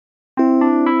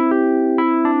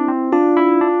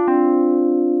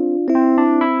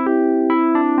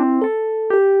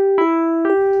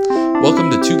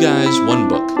Welcome to Two Guys, One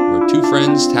Book, where two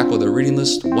friends tackle their reading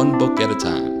list one book at a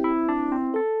time.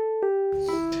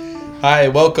 Hi,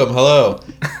 welcome, hello.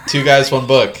 Two Guys, One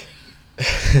Book.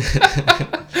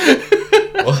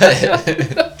 What?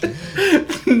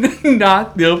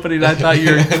 Not the opening. I thought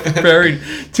you were preparing.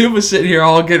 Tim was sitting here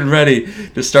all getting ready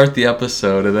to start the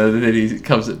episode, and then he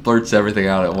comes and blurts everything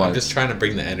out at once. I'm just trying to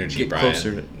bring the energy, Get Brian.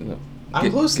 closer to... I'm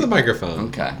close to the microphone.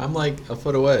 Okay. I'm like a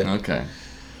foot away. Okay.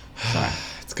 Sorry.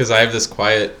 It's because I have this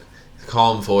quiet,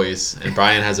 calm voice, and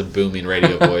Brian has a booming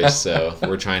radio voice, so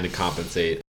we're trying to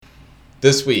compensate.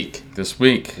 This week,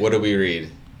 what did we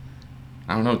read?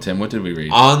 I don't know, Tim. What did we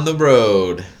read? On the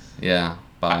Road. Yeah,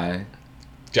 by...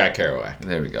 Jack Kerouac.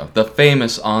 There we go. The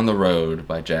famous On the Road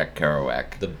by Jack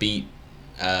Kerouac. The Beat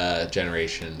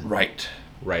generation Right.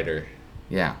 writer.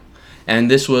 Yeah.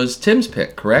 And this was Tim's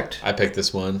pick, correct? I picked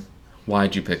this one.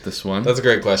 Why'd you pick this one? That's a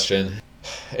great question.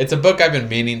 It's a book I've been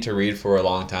meaning to read for a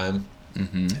long time.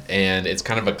 Mm-hmm. And it's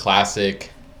kind of a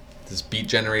classic, this Beat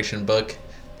generation book.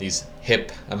 These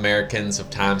hip Americans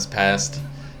of times past.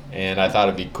 And I thought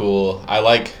it'd be cool. I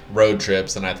like road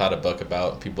trips, and I thought a book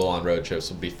about people on road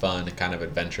trips would be fun and kind of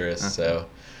adventurous. Okay. So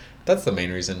that's the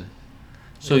main reason.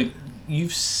 So you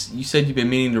said you've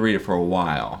been meaning to read it for a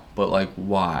while, but like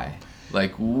why?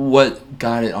 Like what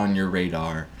got it on your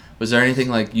radar? Was there anything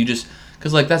like you just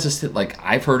because like that's just like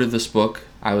I've heard of this book.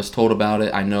 I was told about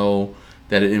it. I know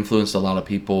that it influenced a lot of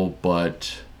people,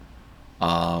 but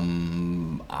I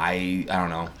don't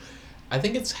know. I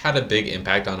think it's had a big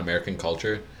impact on American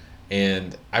culture.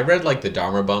 And I read like the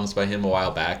Dharma Bums by him a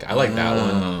while back. I like that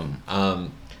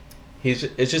one.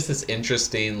 It's just this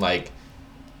interesting like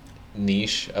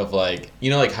niche of like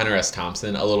like Hunter S.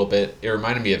 Thompson a little bit. It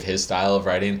reminded me of his style of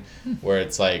writing, where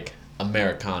it's like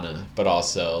Americana, but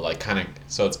also like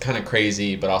it's kind of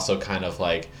crazy, but also kind of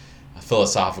like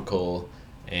philosophical,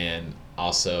 and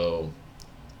also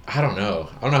I don't know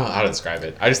how to describe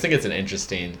it. I just think it's an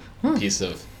interesting piece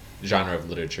of genre of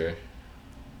literature.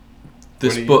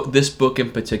 This book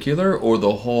in particular, or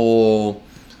the whole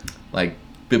like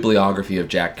bibliography of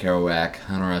Jack Kerouac,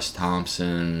 Hunter S.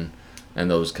 Thompson, and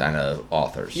those kind of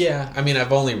authors? Yeah, I mean,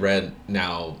 I've only read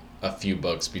now a few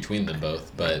books between them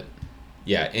both, but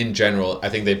yeah, in general, I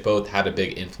think they both had a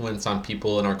big influence on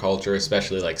people in our culture,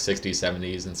 especially like 60s,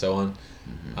 70s, and so on.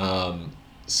 Mm-hmm.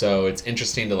 So it's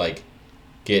interesting to like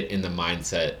get in the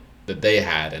mindset that they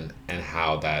had and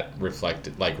how that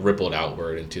reflected, like rippled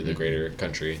outward into the greater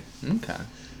country. Okay.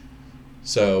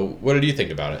 So what did you think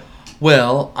about it?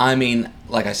 Well, I mean,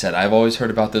 like I said, I've always heard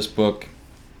about this book.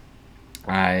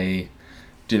 I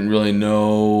didn't really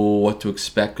know what to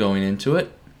expect going into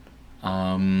it.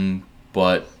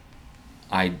 But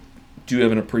I do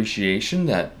have an appreciation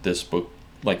that this book,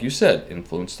 like you said,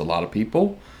 influenced a lot of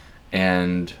people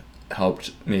and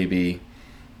helped maybe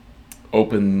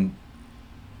open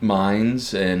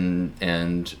minds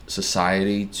and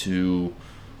society to,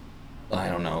 I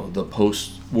don't know, the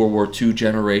post World War II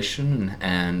generation,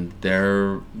 and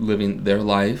they're living their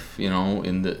life,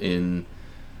 in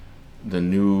the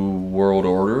new world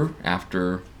order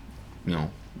after,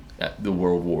 the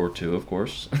World War II, of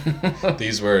course.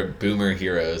 These were boomer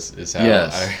heroes, is how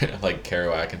Yes. I like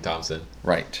Kerouac and Thompson.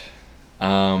 Right.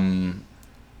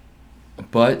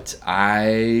 But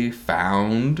I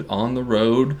found On the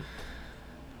Road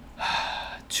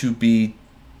to be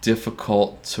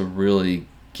difficult to really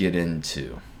get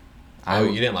into.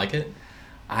 You didn't like it?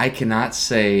 I cannot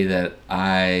say that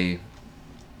I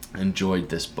enjoyed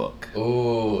this book.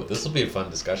 Oh, this will be a fun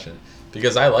discussion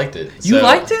because I liked it. You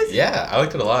liked it? Yeah, I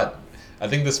liked it a lot. I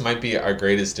think this might be our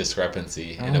greatest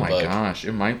discrepancy in a book. Oh my gosh,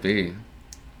 it might be.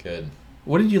 Good.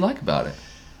 What did you like about it?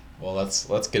 Well,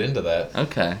 let's get into that.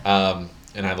 Okay.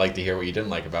 And I'd like to hear what you didn't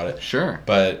like about it. Sure.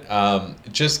 But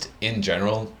just in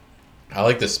general, I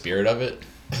like the spirit of it.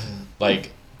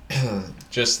 Like,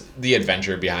 just the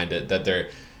adventure behind it.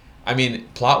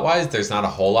 Plot-wise, there's not a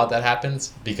whole lot that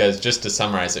happens. Because just to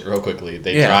summarize it real quickly,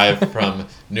 they drive from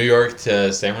New York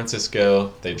to San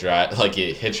Francisco. They drive, like,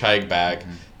 you hitchhike back.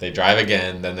 Mm-hmm. They drive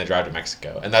again. Then they drive to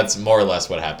Mexico. And that's more or less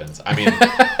what happens. I mean,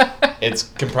 it's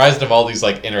comprised of all these,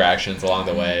 like, interactions along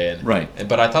the way.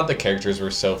 But I thought the characters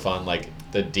were so fun. Like,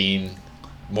 the Dean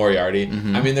Moriarty.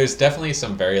 Mm-hmm. I mean, there's definitely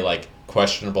some very, like,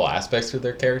 questionable aspects to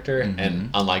their character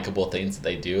and unlikable things that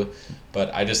they do, but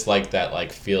I just like that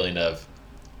like feeling of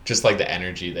just like the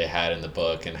energy they had in the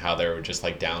book and how they were just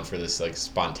like down for this like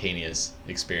spontaneous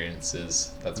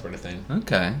experiences, that sort of thing.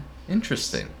 Okay,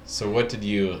 interesting. So what did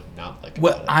you not like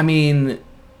about it? I mean,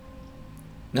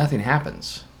 nothing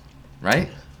happens, right?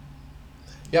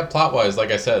 Yeah, plot-wise,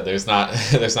 like I said, there's not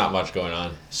much going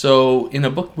on. So in a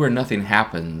book where nothing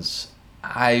happens,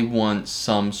 I want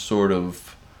some sort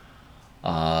of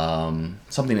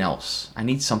something else. I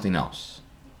need something else.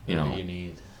 You What know, do you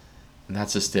need? and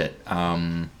that's just it.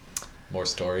 More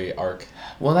story arc.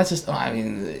 Well, that's just. I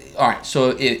mean, all right.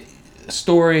 So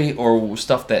story or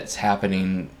stuff that's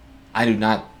happening. I do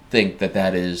not think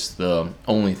that is the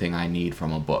only thing I need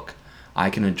from a book. I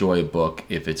can enjoy a book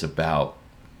if it's about,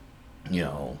 you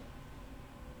know,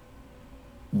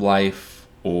 life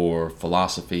or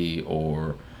philosophy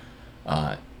or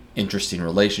interesting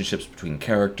relationships between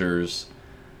characters.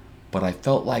 But I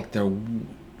felt like there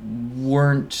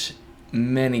weren't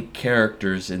many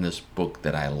characters in this book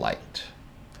that I liked.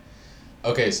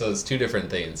 Okay, so it's two different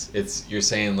things. You're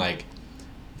saying like,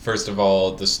 first of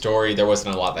all, the story, there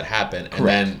wasn't a lot that happened, and Correct.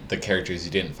 then the characters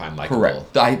you didn't find likable.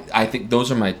 Correct. I think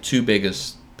those are my two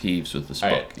biggest peeves with this All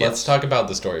book. right, let's talk about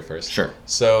the story first. Sure.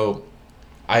 So,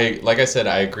 like I said,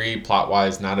 I agree. Plot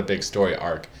wise, not a big story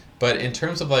arc, but in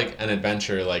terms of like an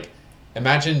adventure, like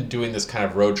imagine doing this kind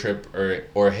of road trip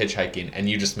or hitchhiking, and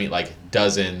you just meet like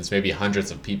dozens, maybe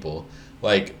hundreds of people.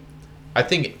 Like, I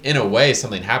think in a way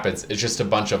something happens. It's just a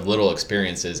bunch of little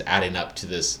experiences adding up to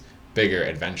this bigger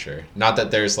adventure. Not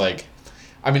that there's like,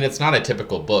 I mean, it's not a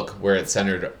typical book where it's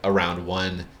centered around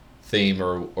one theme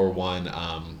or one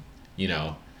you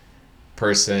know,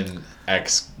 person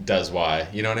X does Y.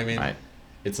 You know what I mean? Right.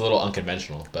 It's a little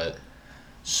unconventional, but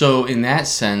So in that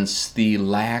sense, the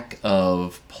lack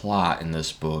of plot in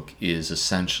this book is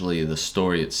essentially the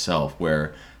story itself,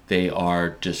 where they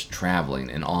are just traveling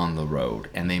and on the road,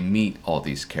 and they meet all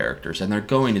these characters, and they're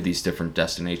going to these different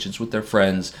destinations with their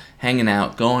friends, hanging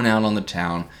out, going out on the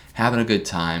town, having a good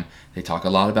time. They talk a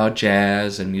lot about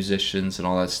jazz and musicians and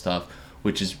all that stuff,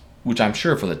 which I'm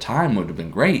sure for the time would have been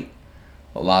great.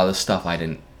 A lot of the stuff I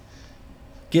didn't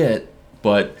get,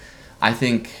 but I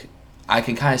think I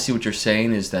can kind of see what you're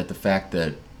saying is that the fact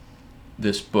that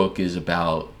this book is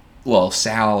about, well,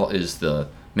 Sal is the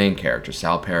main character,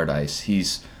 Sal Paradise.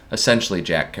 He's essentially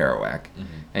Jack Kerouac,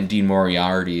 and Dean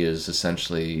Moriarty is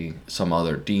essentially some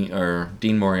other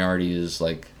Dean Moriarty is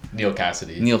like Neil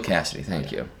Cassidy. Neil Cassidy.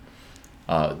 Thank you.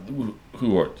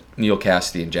 Who are Neil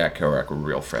Cassidy and Jack Kerouac were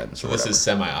real friends. So or this whatever. is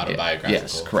semi-autobiographical.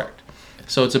 Yes, correct.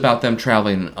 So it's about them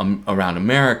traveling around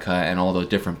America and all the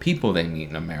different people they meet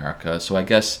in America. So I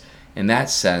guess in that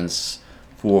sense,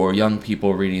 for young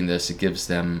people reading this, it gives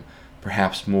them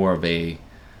perhaps more of a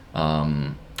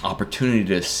opportunity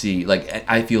to see. Like,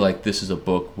 I feel like this is a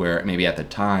book where maybe at the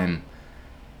time,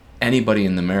 anybody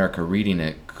in America reading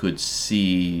it could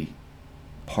see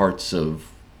parts of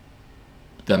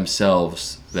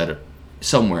themselves that are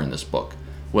somewhere in this book.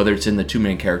 Whether it's in the two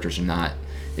main characters or not,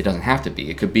 it doesn't have to be.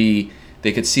 It could be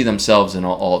they could see themselves in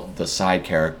all the side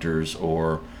characters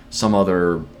or some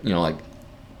other, like,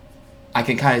 I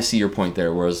can kind of see your point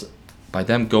there, whereas by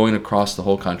them going across the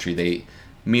whole country, they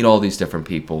meet all these different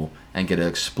people and get to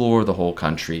explore the whole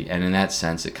country, and in that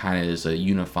sense, it kind of is a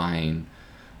unifying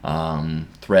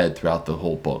thread throughout the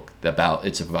whole book.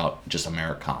 It's about just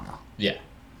Americana. Yeah.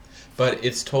 But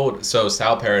it's told, so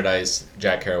Sal Paradise,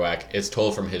 Jack Kerouac, it's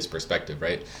told from his perspective,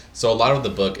 right? So a lot of the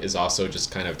book is also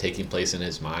just kind of taking place in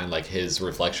his mind, like his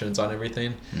reflections on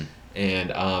everything.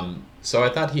 And so I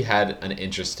thought he had an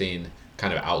interesting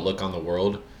kind of outlook on the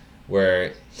world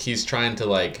where he's trying to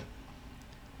like,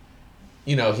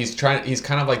 he's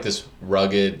kind of like this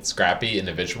rugged, scrappy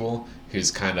individual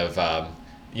who's kind of,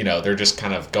 they're just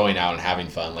kind of going out and having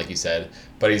fun, like you said.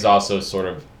 But he's also sort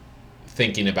of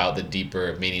thinking about the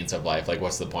deeper meanings of life, like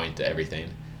what's the point to everything.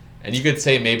 And you could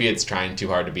say maybe it's trying too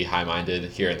hard to be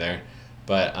high-minded here and there.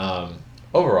 But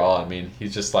overall, I mean,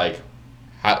 he's just like,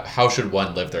 how should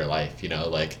one live their life,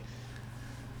 like,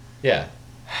 yeah.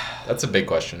 That's a big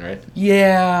question, right?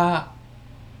 Yeah,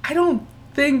 I don't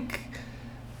think...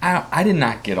 I did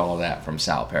not get all that from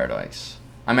Sal Paradise.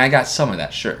 I mean, I got some of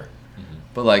that, sure. Mm-hmm.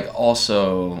 But, like,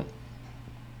 also,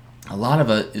 a lot of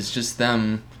it is just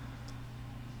them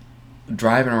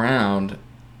driving around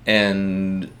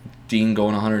and Dean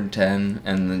going 110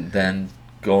 and then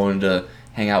going to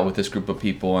hang out with this group of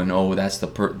people and, that's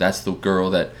the girl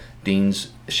that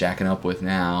Dean's shacking up with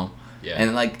now. Yeah.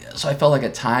 And, like, so I felt like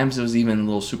at times it was even a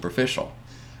little superficial.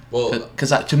 Well,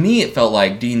 because to me it felt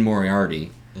like Dean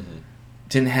Moriarty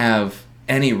didn't have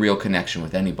any real connection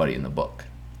with anybody in the book.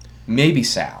 Maybe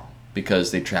Sal,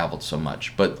 because they traveled so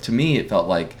much. But to me it felt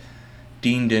like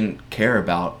Dean didn't care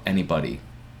about anybody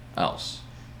else.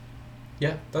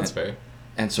 Yeah, that's fair.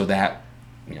 And so that,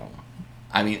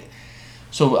 I mean,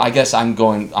 so I guess I'm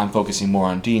focusing more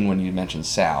on Dean when you mentioned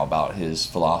Sal about his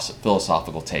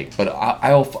philosophical take. But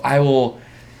I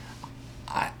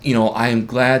am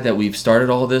glad that we've started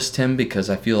all this, Tim, because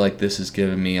I feel like this has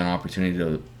given me an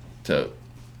opportunity to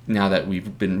now that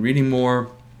we've been reading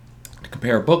more, to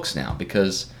compare books now,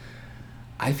 because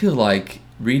I feel like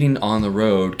reading On the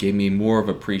Road gave me more of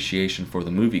appreciation for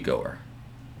The Moviegoer.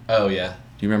 Oh, yeah.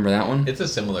 Do you remember that one? It's a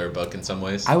similar book in some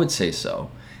ways. I would say so.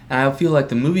 And I feel like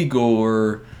The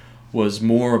Moviegoer was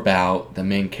more about the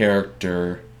main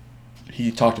character.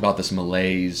 He talked about this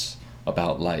malaise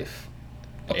about life.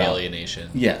 About alienation.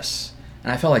 Yes.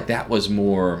 And I felt like that was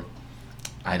more,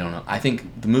 I don't know. I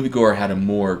think The Moviegoer had a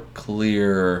more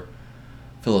clear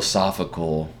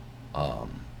philosophical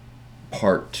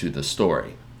part to the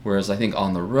story. Whereas I think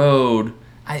On the Road,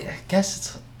 I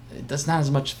guess that's not as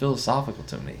much philosophical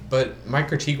to me. But my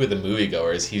critique with The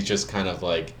Moviegoer is he's just kind of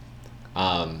like,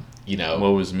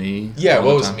 Woe is me. Yeah, all the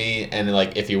woe is time. me. And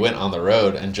like, if he went on the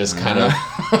road and just kind of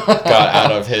got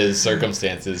out of his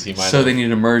circumstances, he might So have... they need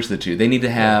to merge the two. They need to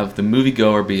have The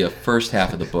Moviegoer be a first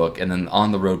half of the book, and then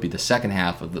On the Road be the second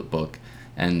half of the book.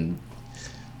 And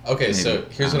Okay, so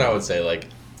here's what I would say. Like,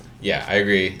 yeah, I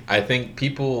agree. I think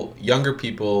younger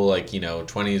people, like,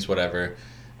 20s, whatever,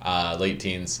 late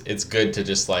teens, it's good to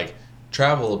just, like,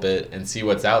 travel a bit and see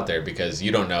what's out there, because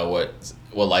you don't know what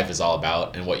life is all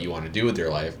about and what you want to do with your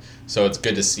life. So it's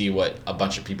good to see what a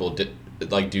bunch of people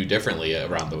do differently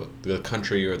around the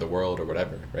country or the world or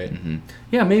whatever, right? Mm-hmm.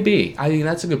 Yeah, maybe. I think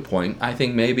that's a good point. I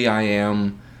think maybe I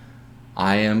am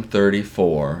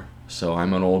 34, so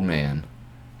I'm an old man,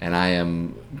 and I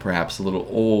am perhaps a little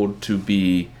old to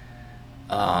be,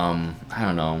 I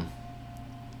don't know,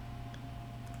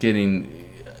 getting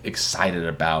excited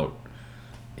about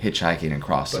hitchhiking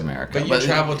across America. But you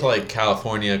travel to, like,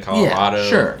 California, Colorado. Yeah,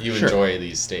 sure, You sure. enjoy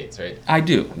these states, right? I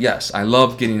do, yes. I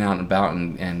love getting out and about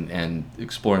and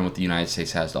exploring what the United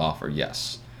States has to offer,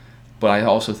 yes. But I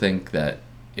also think that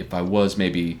if I was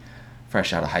maybe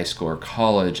fresh out of high school or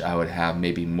college, I would have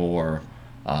maybe more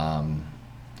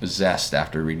zest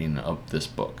after reading of this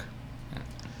book.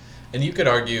 And you could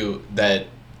argue that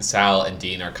Sal and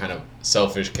Dean are kind of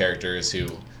selfish characters who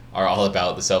are all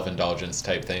about the self-indulgence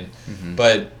type thing. Mm-hmm.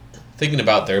 But thinking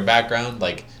about their background,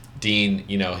 like Dean,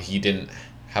 he didn't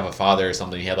have a father or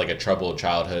something. He had like a troubled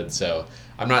childhood. So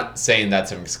I'm not saying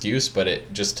that's an excuse, but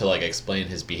it just to like explain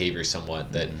his behavior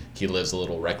somewhat, that he lives a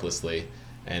little recklessly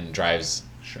and drives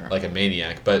like a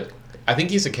maniac. But I think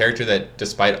he's a character that,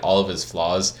 despite all of his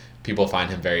flaws, people find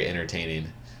him very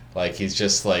entertaining. Like, he's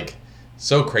just like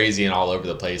so crazy and all over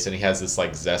the place, and he has this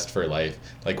like zest for life.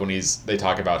 Like when they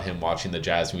talk about him watching the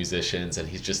jazz musicians, and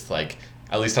he's just like,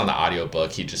 at least on the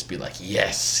audiobook, he'd just be like,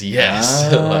 yes,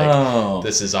 Oh. like,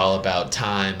 this is all about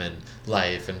time and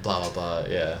life and blah blah blah.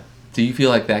 Yeah. Do you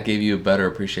feel like that gave you a better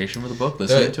appreciation for the book,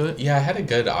 listening to it? Yeah, I had a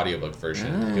good audiobook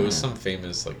version. Ah. It was some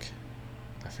famous, like,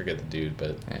 I forget the dude,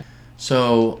 but Yeah.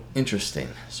 So, interesting.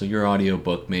 So your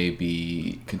audiobook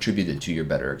maybe contributed to your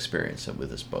better experience with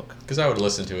this book. because I would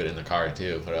listen to it in the car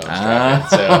too when I was driving.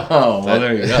 So well,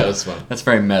 there you go. That was fun. That's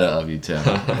very meta of you, Tim.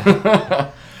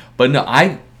 But no,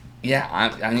 I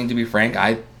need to be frank.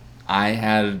 I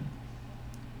had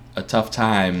a tough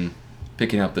time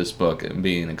picking up this book and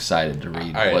being excited to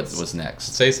read All right, what was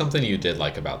next. Say something you did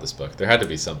like about this book. There had to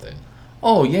be something.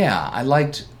 Oh yeah,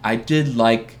 I did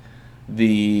like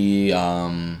the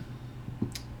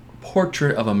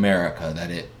portrait of America that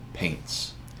it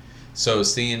paints. So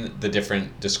seeing the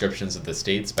different descriptions of the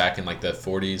states back in like the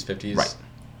 40s, 50s? Right.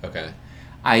 Okay.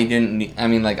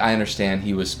 I understand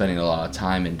he was spending a lot of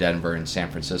time in Denver and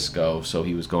San Francisco, so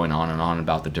he was going on and on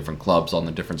about the different clubs on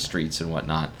the different streets and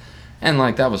whatnot. And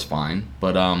like that was fine,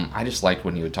 but I just liked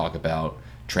when he would talk about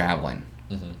traveling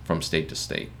from state to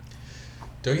state.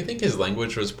 Don't you think his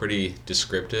language was pretty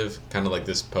descriptive? Kind of like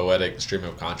this poetic stream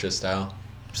of conscious style?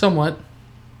 Somewhat.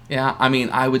 Yeah,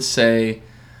 I would say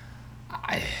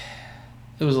it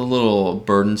was a little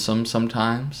burdensome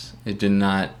sometimes. It did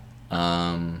not,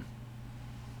 I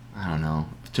don't know.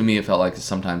 To me, it felt like it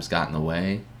sometimes got in the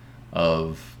way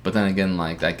of, but then again,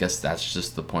 like, I guess that's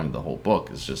just the point of the whole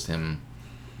book, is just him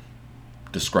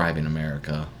describing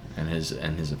America and his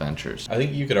adventures. I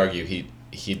think you could argue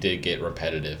he did get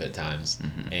repetitive at times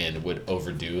and would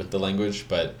overdo the language,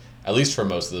 but at least for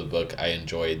most of the book, I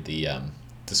enjoyed the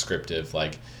descriptive,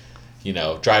 like,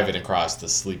 driving across the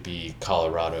sleepy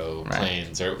Colorado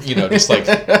plains, or, just like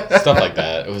stuff like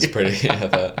that. It was pretty,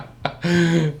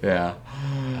 Yeah.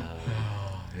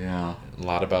 Yeah. a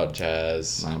lot about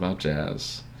jazz. Not about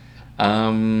jazz.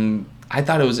 I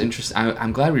thought it was interesting.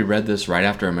 I'm glad we read this right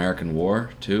after American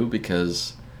War, too,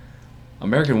 because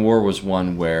American War was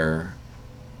one where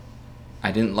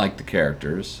I didn't like the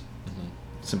characters,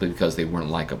 simply because they weren't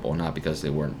likable, not because they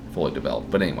weren't fully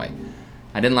developed. But anyway,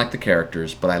 I didn't like the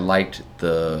characters, but I liked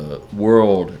the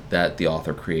world that the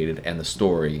author created, and the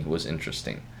story was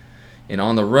interesting. And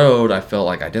On the Road, I felt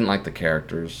like I didn't like the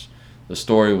characters. The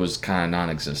story was kind of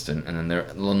non-existent, and then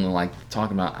they're like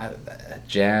talking about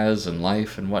jazz and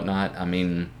life and whatnot. I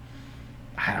mean,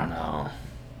 I don't know.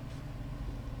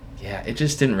 Yeah, it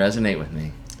just didn't resonate with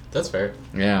me. That's fair.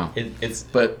 Yeah,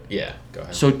 But yeah, go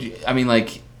ahead. So I mean,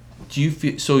 like, do you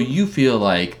feel? So you feel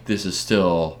like this is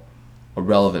still a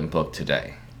relevant book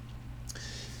today?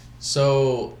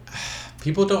 So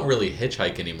people don't really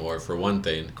hitchhike anymore, for one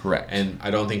thing. Correct. And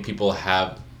I don't think people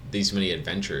have these many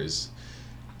adventures.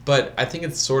 But I think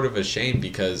it's sort of a shame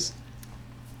because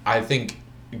I think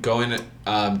going,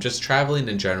 just traveling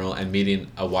in general and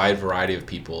meeting a wide variety of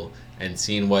people and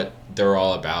seeing what they're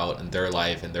all about and their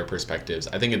life and their perspectives,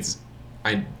 I think it's,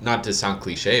 not to sound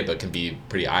cliche, but can be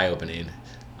pretty eye-opening,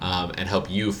 and help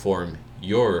you form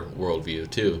your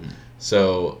worldview too. Mm-hmm.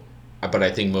 So, but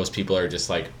I think most people are just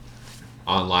like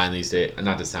online these days.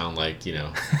 Not to sound like,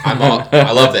 I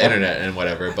love the internet and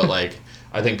whatever, but like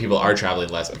I think people are traveling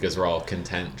less because we're all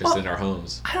content just in our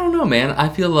homes. I don't know, man. I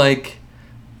feel like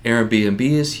Airbnb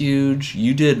is huge.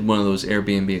 You did one of those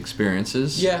Airbnb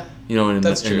experiences. Yeah, in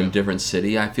true. a different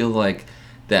city. I feel like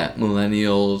that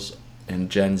millennials and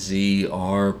Gen Z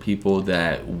are people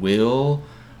that will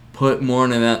put more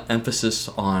of an emphasis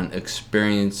on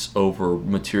experience over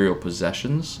material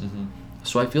possessions. Mm-hmm.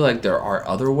 So I feel like there are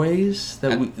other ways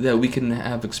that we can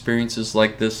have experiences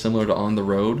like this, similar to On the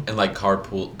Road, and like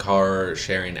car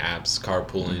sharing apps,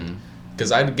 carpooling.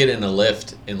 Because I'd get in a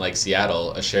Lyft in like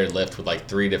Seattle, a shared Lyft with like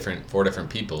 4 different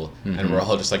people, and we're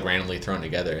all just like randomly thrown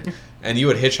together. And you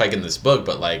would hitchhike in this book,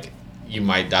 but like you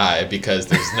might die because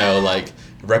there's no like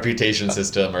reputation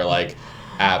system or like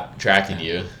app tracking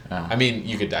you. I mean,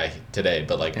 you could die today,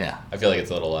 but like I feel like it's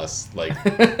a little less like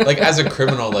as a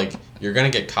criminal, like you're gonna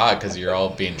get caught because you're all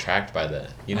being tracked by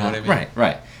that. You know what I mean?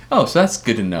 Right. Oh, so that's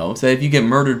good to know. So if you get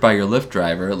murdered by your Lyft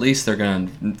driver, at least they're gonna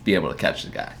be able to catch the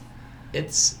guy.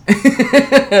 It's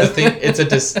the thing. It's a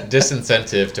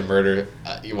disincentive to murder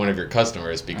one of your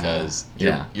customers because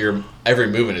your every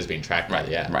movement is being tracked by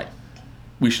the app. Right.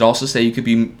 We should also say you could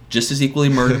be just as equally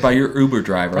murdered by your Uber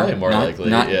driver. Probably more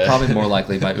likely. Probably more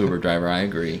likely by Uber driver. I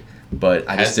agree. But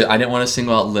I didn't want to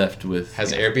single out Lyft with.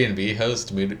 Has Airbnb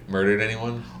host murdered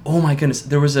anyone? Oh my goodness!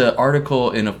 There was an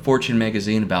article in a Fortune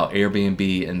magazine about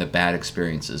Airbnb and the bad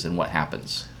experiences and what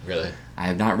happens. Really? I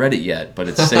have not read it yet, but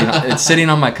it's sitting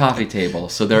on my coffee table.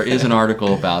 So there is an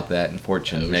article about that in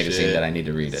Fortune magazine that I need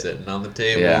to read it. Sitting on the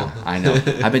table. Yeah, I know.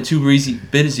 I've been too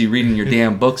busy reading your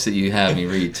damn books that you have me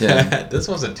read, Tim. This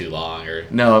wasn't too long, or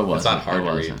no, it wasn't. It's not hard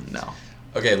to read. No.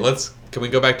 Okay, can we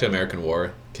go back to American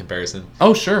War comparison?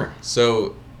 Oh, sure.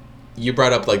 So, you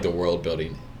brought up like the world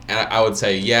building, and I would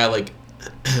say, like,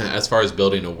 as far as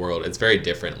building a world, it's very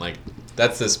different. Like,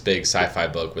 that's this big sci-fi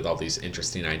book with all these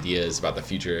interesting ideas about the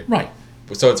future. Right.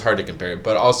 So it's hard to compare.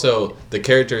 But also, the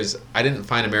characters, I didn't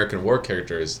find American War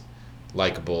characters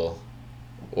likable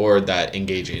or that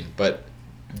engaging. But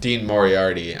Dean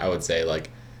Moriarty, I would say, like,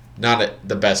 not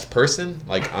the best person.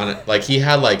 Like, he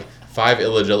had, like, 5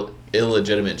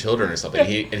 illegitimate children or something.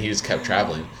 He just kept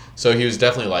traveling. So he was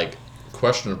definitely, like,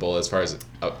 questionable as far as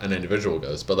an individual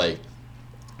goes. But, like,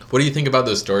 what do you think about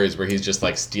those stories where he's just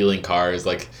like stealing cars,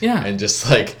 like, and just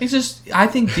like I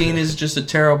think Dean is just a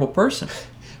terrible person.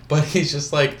 But he's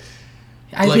just like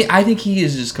I think he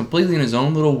is just completely in his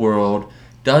own little world,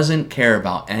 doesn't care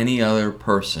about any other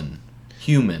person,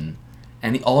 human,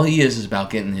 and all he is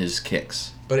about getting his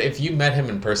kicks. But if you met him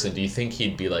in person, do you think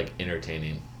he'd be like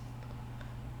entertaining?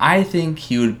 I think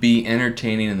he would be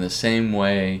entertaining in the same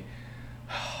way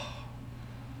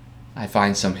I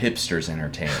find some hipsters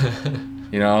entertaining.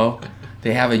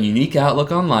 They have a unique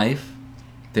outlook on life.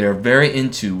 They're very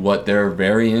into what they're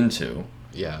very into.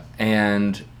 Yeah.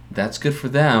 And that's good for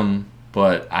them,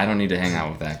 but I don't need to hang out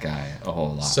with that guy a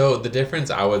whole lot. So the difference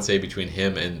I would say between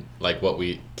him and like what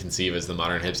we conceive as the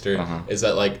modern hipster is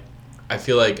that like I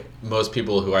feel like most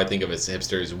people who I think of as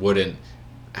hipsters wouldn't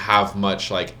have much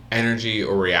like energy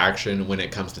or reaction when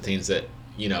it comes to things that,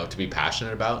 to be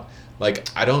passionate about. Like,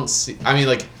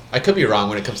 I could be wrong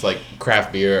when it comes to, like,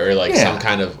 craft beer or, like, some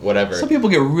kind of whatever. Some people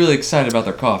get really excited about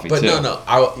their coffee, but too.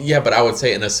 But I would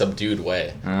say in a subdued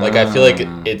way. Like, I feel like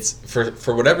it's,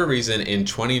 for whatever reason, in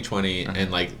 2020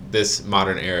 and, like, this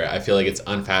modern era, I feel like it's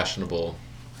unfashionable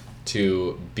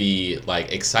to be,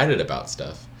 like, excited about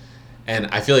stuff. And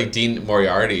I feel like Dean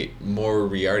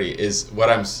Moriarty is, what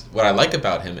I like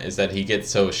about him is that he gets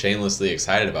so shamelessly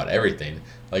excited about everything.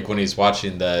 Like when he's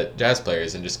watching the jazz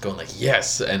players and just going like,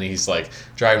 yes, and he's like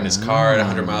driving his car at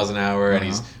 100 miles an hour and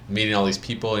he's meeting all these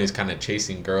people and he's kind of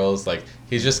chasing girls. Like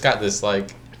he's just got this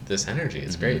like this energy.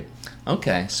 It's great.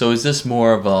 Okay, so is this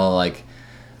more of a like,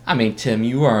 I mean, Tim,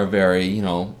 you are a very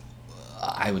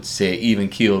I would say,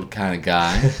 even-keeled kind of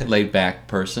guy, laid-back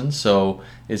person. So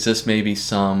is this maybe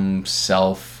some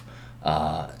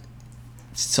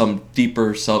some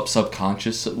deeper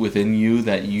subconscious within you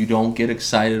that you don't get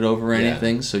excited over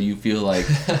anything, so you feel like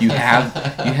you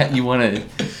want to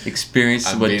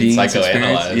experience what Dean's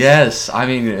experienced? Yes, I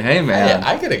mean, hey man,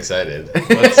 I get excited.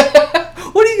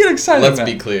 What do you get excited about? Let's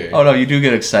be clear. Oh no, you do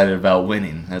get excited about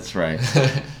winning. That's right.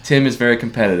 Tim is very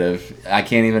competitive. I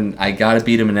gotta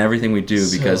beat him in everything we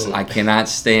do because I cannot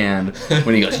stand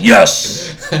when he goes,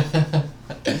 yes!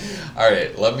 All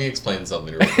right, let me explain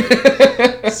something real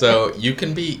quick. So you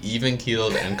can be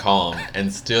even-keeled and calm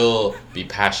and still be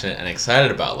passionate and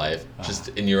excited about life, just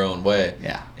in your own way.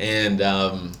 Yeah. And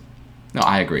no,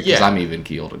 I agree because I'm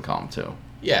even-keeled and calm too.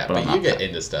 Yeah, but you get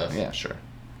into stuff. Yeah, sure.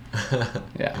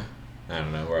 Yeah. I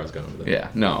don't know where I was going with that. Yeah,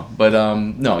 no, but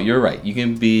no, you're right. You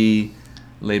can be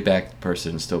laid-back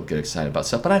person and still get excited about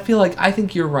stuff. But I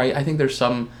think you're right. I think there's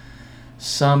some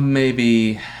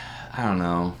maybe, I don't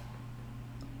know.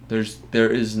 There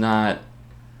is not,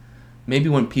 maybe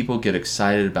when people get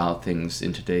excited about things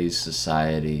in today's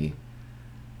society,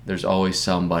 there's always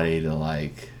somebody to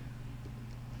like,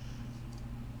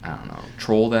 I don't know,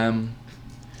 troll them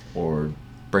or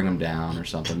bring them down or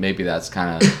something. Maybe that's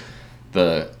kind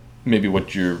of maybe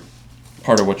what you're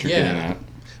getting at.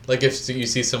 Like if you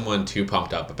see someone too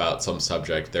pumped up about some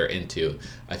subject they're into,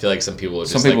 I feel like some people will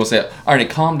just some people will say, "All right,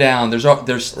 calm down. There's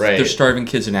starving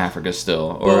kids in Africa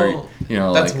still," or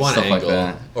that's like one stuff angle.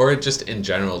 like that. Or just in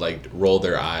general, like roll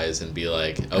their eyes and be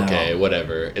like, "Okay,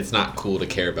 whatever. It's not cool to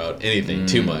care about anything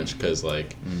too much because,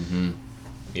 like,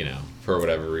 for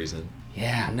whatever reason."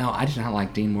 Yeah, no, I did not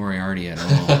like Dean Moriarty at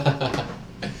all.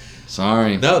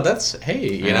 Sorry. No, that's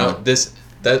you know this.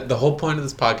 The whole point of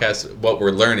this podcast, what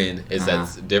we're learning is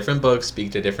that different books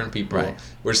speak to different people,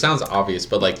 which sounds obvious,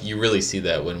 but like you really see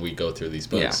that when we go through these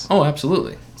books. Yeah. Oh,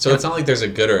 absolutely. So it's not like there's a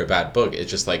good or a bad book. It's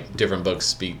just like different books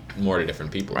speak more to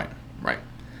different people. Right.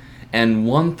 And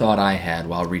one thought I had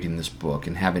while reading this book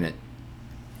and having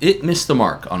it missed the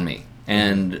mark on me.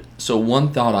 And so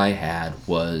one thought I had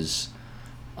was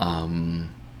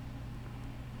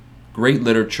great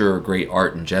literature or great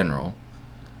art in general.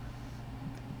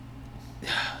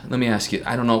 Let me ask you,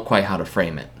 I don't know quite how to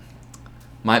frame it.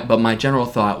 But my general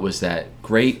thought was that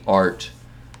great art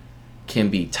can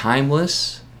be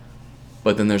timeless,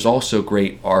 but then there's also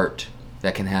great art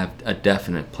that can have a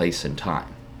definite place in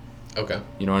time. Okay.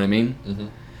 You know what I mean? Mm-hmm.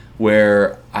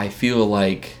 Where I feel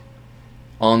like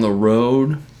On the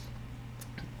Road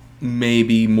may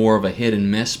be more of a hit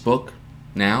and miss book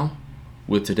now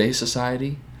with today's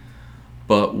society,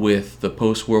 but with the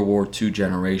post-World War II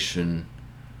generation,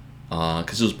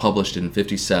 because it was published in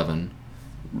 1957,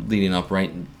 leading up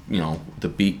the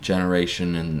Beat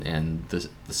generation and the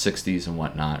 60s and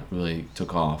whatnot really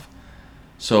took off.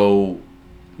 So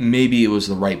maybe it was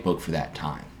the right book for that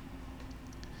time.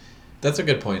 That's a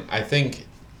good point. I think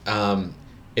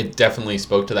it definitely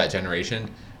spoke to that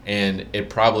generation, and it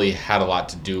probably had a lot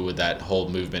to do with that whole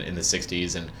movement in the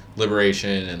 60s and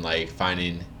liberation and like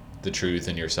finding the truth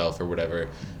in yourself or whatever.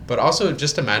 But also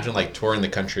just imagine like touring the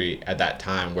country at that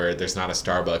time where there's not a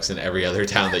Starbucks in every other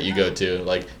town that you go to.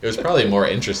 Like it was probably more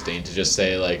interesting to just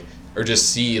say like, or just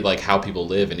see like how people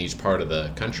live in each part of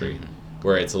the country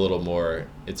where it's a little more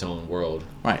its own world.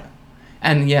 Right.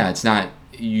 And yeah, it's not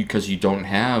because you don't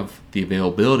have the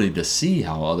availability to see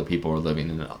how other people are living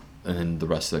in the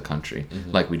rest of the country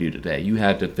like we do today. You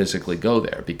had to physically go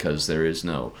there because there's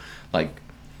no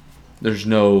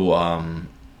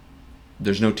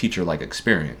teacher-like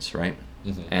experience, right?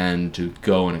 Mm-hmm. And to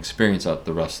go and experience out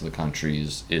the rest of the country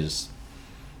is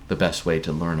the best way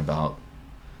to learn about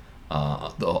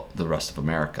the rest of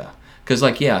America. Because,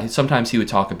 sometimes he would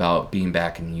talk about being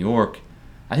back in New York.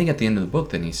 I think at the end of the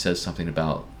book, then he says something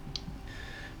about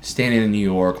standing in New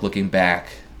York, looking back,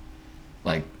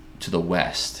 like, to the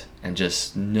west, and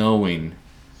just knowing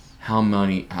how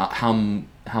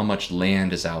much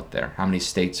land is out there, how many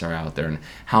states are out there, and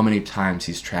how many times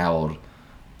he's traveled,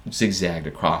 zigzagged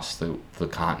across the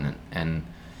continent. And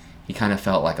he kind of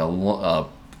felt like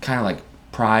like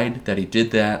pride that he did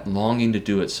that, longing to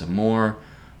do it some more,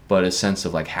 but a sense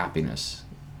of like happiness,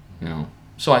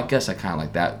 So I guess I kind of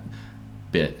like that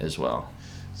bit as well.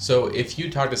 So if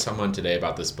you talk to someone today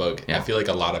about this book, I feel like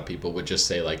a lot of people would just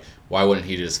say like, why wouldn't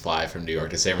he just fly from New York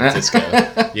to San Francisco?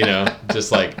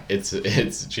 Just like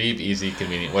it's cheap, easy,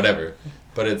 convenient, whatever.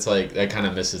 But it's like that kind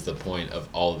of misses the point of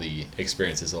all the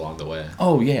experiences along the way.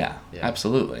 Oh yeah.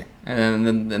 Absolutely. And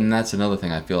then that's another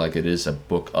thing. I feel like it is a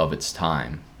book of its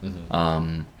time.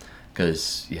 Mm-hmm.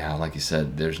 Because like you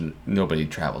said, there's nobody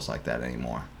travels like that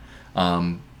anymore.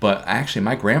 But actually,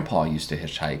 my grandpa used to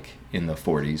hitchhike in the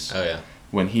 40s. Oh yeah.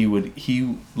 When he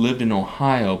lived in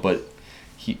Ohio, but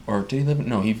he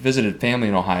visited family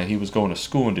in Ohio. He was going to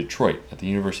school in Detroit at the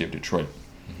University of Detroit,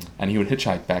 and he would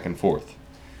hitchhike back and forth.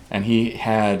 And he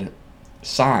had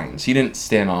signs. He didn't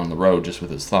stand on the road just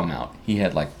with his thumb out. He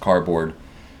had like cardboard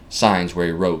signs where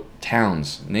he wrote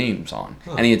towns' names on,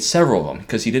 and he had several of them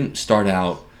because he didn't start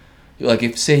out like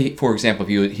if say for example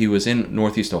if he was in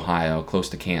Northeast Ohio close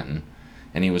to Canton,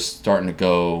 and he was starting to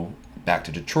go back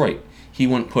to Detroit. He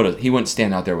wouldn't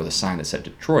stand out there with a sign that said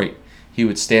Detroit. He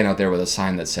would stand out there with a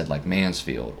sign that said like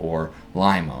Mansfield or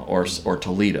Lima or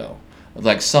Toledo.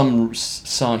 Like some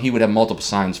he would have multiple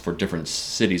signs for different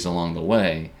cities along the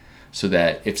way, so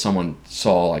that if someone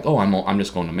saw like, oh, I'm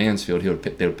just going to Mansfield, they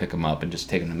would pick him up and just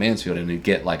take him to Mansfield, and he'd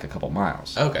get like a couple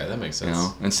miles. Okay, that makes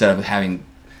sense.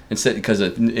 Instead because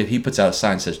if he puts out a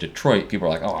sign that says Detroit, people are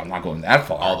like, oh, I'm not going that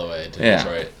far all the way to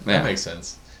Detroit. That makes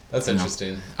sense. That's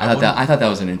interesting. I thought that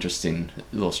was an interesting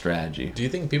little strategy. Do you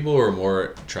think people were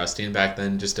more trusting back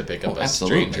then just to pick up a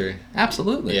stranger?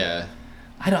 Absolutely. Yeah.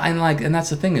 And that's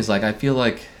the thing is like I feel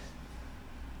like.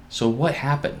 So what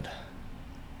happened?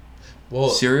 Well,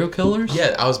 serial killers?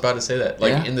 Yeah, I was about to say that.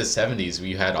 Like in the 70s,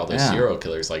 we had all those serial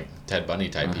killers, like Ted Bundy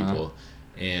type people.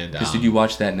 And did you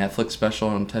watch that Netflix special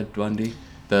on Ted Bundy?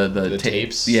 The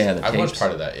tapes? Yeah, the tapes. I watched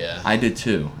part of that, yeah. I did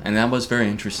too. And that was very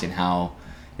interesting how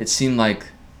it seemed like,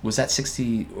 was that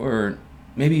 60, or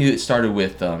maybe it started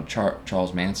with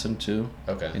Charles Manson too?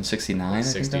 Okay. In 69,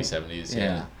 60s, 70s,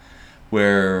 yeah.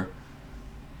 Where,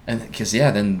 and because,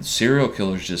 then serial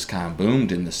killers just kind of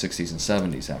boomed in the 60s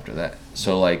and 70s after that.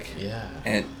 So like,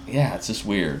 it's just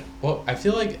weird. Well, I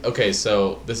feel like, okay,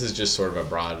 so this is just sort of a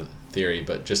broad theory,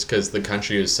 but just because the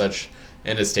country is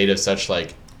in a state of such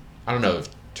like, I don't know if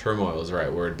turmoil is the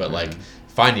right word, but like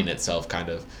finding itself kind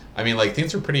of. I mean, like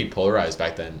things were pretty polarized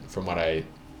back then from what I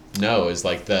know is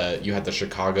like you had the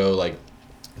Chicago like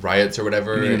riots or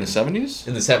whatever. You mean in the 70s?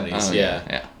 In the 70s,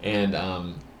 yeah.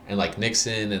 And like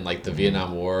Nixon and like the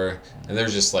Vietnam War, and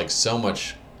there's just like so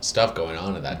much stuff going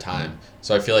on at that time.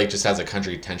 So I feel like just as a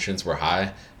country tensions were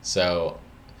high. So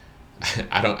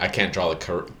I can't draw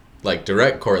the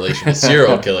direct correlation to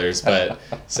serial killers, but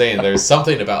saying there's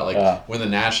something about like when the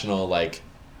national like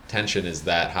tension is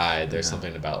that high, there's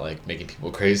something about like making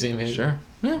people crazy maybe. Sure.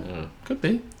 Yeah. Could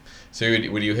be. So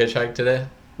would you hitchhike today?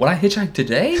 Would I hitchhike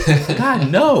today? God,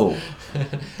 no.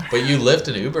 But you Lyft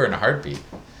an Uber in a heartbeat.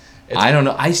 I don't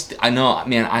know. I know,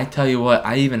 man. I tell you what.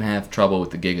 I even have trouble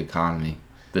with the gig economy,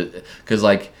 because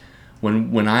like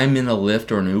when I'm in a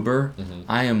Lyft or an Uber,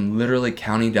 I am literally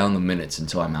counting down the minutes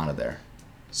until I'm out of there,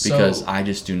 because I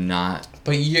just do not.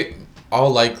 But in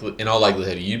all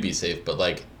likelihood, you'd be safe. But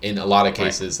like in a lot of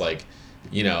cases, like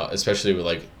especially with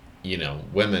like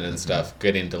women and stuff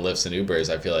getting into Lyfts and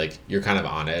Ubers, I feel like you're kind of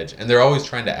on edge. And they're always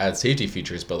trying to add safety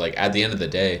features, but like at the end of the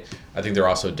day, I think they're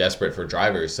also desperate for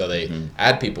drivers, so they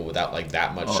add people without like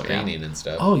that much training and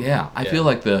stuff. Oh yeah, I feel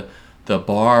like the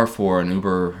bar for an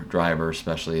Uber driver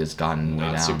especially has gotten way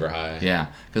down. Not super high. Yeah,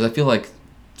 because I feel like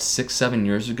 6-7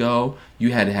 years ago,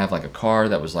 you had to have like a car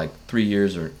that was like 3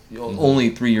 years or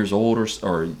only 3 years old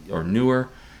or newer,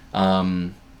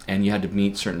 and you had to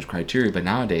meet certain criteria. But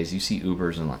nowadays, you see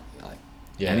Ubers and like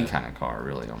any kind of car,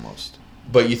 really, almost.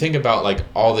 But you think about like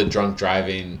all the drunk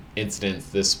driving incidents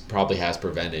this probably has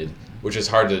prevented, which is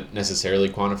hard to necessarily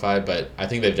quantify, but I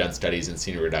think they've done studies and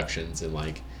seen reductions in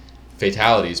like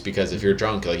fatalities, because if you're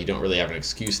drunk, like you don't really have an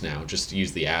excuse now just to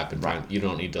use the app and you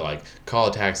don't need to like call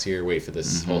a taxi or wait for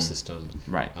this whole system.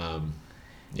 Right. And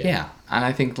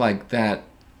I think like that.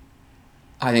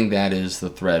 I think that is the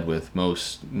thread with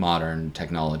most modern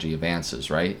technology advances,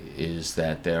 right? Is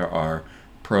that there are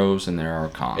pros and there are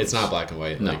cons. It's not black and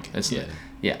white. No, it's not.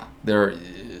 Yeah,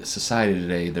 society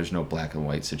today, there's no black and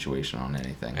white situation on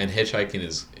anything. And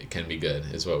hitchhiking can be good,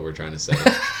 is what we're trying to say.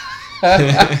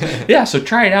 Yeah, so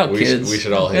try it out, kids. We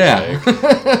should all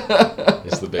hitchhike.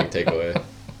 It's the big takeaway.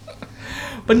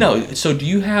 But no, so do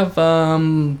you have,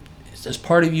 does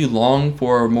part of you long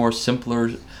for a more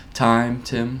simpler time,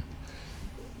 Tim?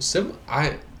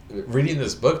 Reading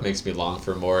this book makes me long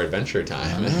for more adventure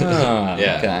time.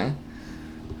 Yeah. Okay.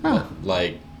 Huh.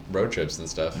 Like road trips and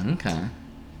stuff. Okay.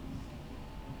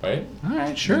 Right? All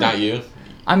right, sure. Not you?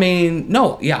 I mean,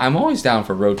 no, yeah, I'm always down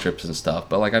for road trips and stuff,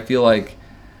 but like I feel like,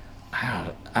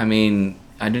 I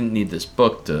didn't need this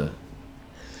book to...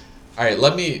 All right,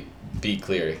 let me be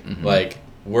clear. Like,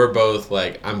 we're both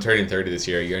like, I'm turning 30 this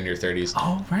year, you're in your 30s.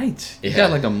 Oh, right. You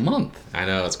got like a month. I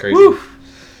know, it's crazy. Woo!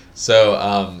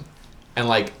 So, and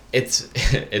like,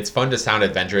 it's fun to sound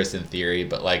adventurous in theory,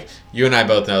 but like, you and I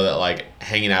both know that like,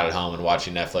 hanging out at home and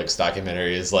watching Netflix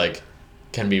documentary is like,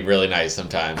 can be really nice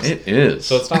sometimes. It is.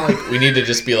 So it's not like we need to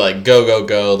just be like go go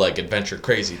go like adventure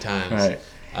crazy times.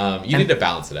 Right. You need to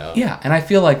balance it out. Yeah, and I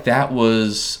feel like that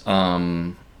was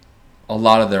a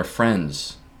lot of their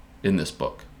friends in this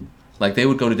book. Like they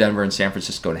would go to Denver and San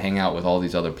Francisco to hang out with all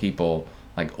these other people,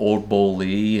 like Old Bull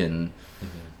Lee and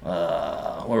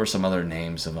what were some other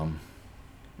names of them?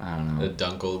 I don't know. The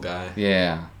Dunkel guy.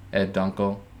 Yeah, Ed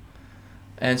Dunkel.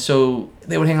 And so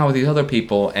they would hang out with these other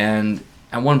people, and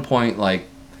at one point, like,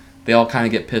 they all kind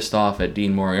of get pissed off at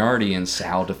Dean Moriarty, and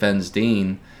Sal defends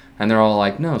Dean, and they're all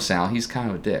like, no, Sal, he's kind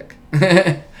of a dick.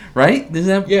 Right?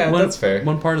 Isn't that that's fair.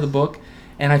 One part of the book?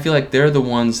 And I feel like they're the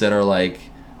ones that are, like,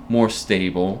 more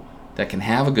stable, that can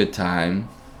have a good time,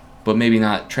 but maybe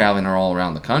not traveling all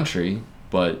around the country,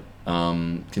 but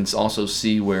can also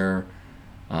see where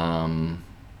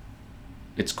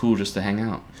it's cool just to hang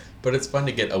out. But it's fun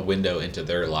to get a window into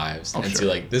their lives and sure. see,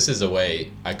 like, this is a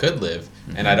way I could live,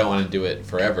 and I don't want to do it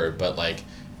forever, but, like,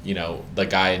 you know, the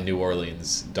guy in New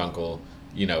Orleans, Dunkel,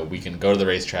 you know, we can go to the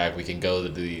racetrack, we can go to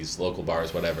these local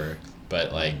bars, whatever,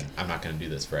 but, like, I'm not going to do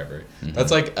this forever.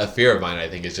 That's, like, a fear of mine, I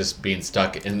think, is just being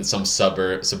stuck in some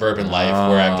suburban life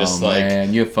where I'm just, like...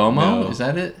 Man. You have FOMO? No. Is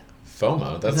that it?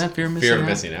 FOMO? That's Isn't that fear of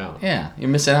missing out. Yeah, you're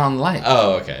missing out on life.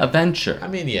 Oh, okay. Adventure. I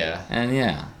mean, yeah. And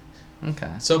yeah.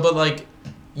 Okay. So, but, like,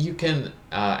 you can...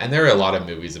 and there are a lot of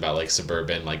movies about, like,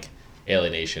 suburban, like,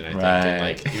 alienation, I think. Right. And,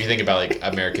 like, if you think about, like,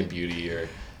 American Beauty or...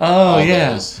 Oh, all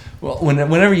yeah. those. Well,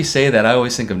 whenever you say that, I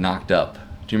always think of Knocked Up.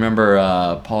 Do you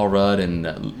remember Paul Rudd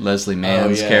and Leslie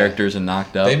Mann's yeah. characters in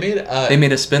Knocked Up? They made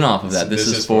a spin-off of that. This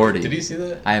is 40. Did you see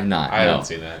that? I have not. I no. haven't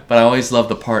seen that. But I always love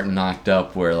the part in Knocked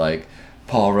Up where, like,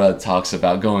 Paul Rudd talks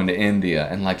about going to India,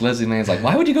 and, like, Leslie Mann's like,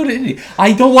 why would you go to India?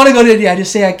 I don't want to go to India. I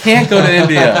just say I can't go to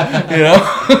India, you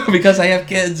know, because I have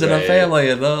kids and a Right. family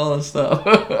and all this stuff.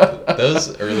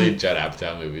 Those early Judd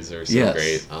Apatow movies are so Yes.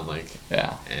 great on, like...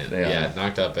 Yeah. And, they yeah, are.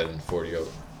 Knocked Up and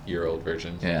 40-year-old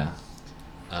version. Yeah.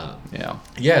 Yeah. Yeah.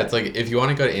 Yeah, it's like, if you want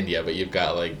to go to India, but you've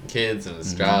got, like, kids and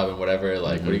this job and whatever,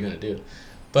 like, what are you going to do?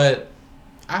 But...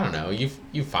 I don't know.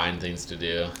 You find things to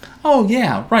do. Oh,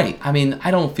 yeah, right. I mean,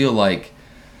 I don't feel like,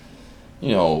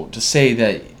 you know, to say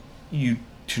that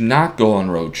to not go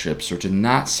on road trips or to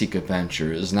not seek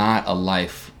adventure is not a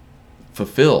life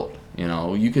fulfilled. You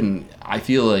know, I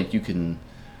feel like you can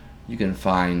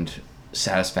find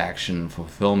satisfaction,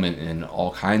 fulfillment in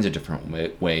all kinds of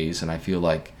different ways, and I feel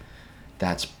like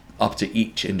that's up to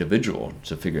each individual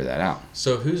to figure that out.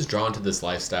 So who's drawn to this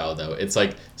lifestyle, though? It's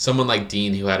like someone like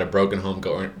Dean who had a broken home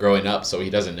growing up, so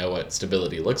he doesn't know what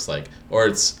stability looks like. Or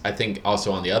it's, I think,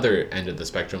 also on the other end of the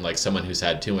spectrum, like someone who's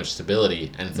had too much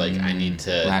stability, and it's like, I need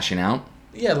to... Lashing out?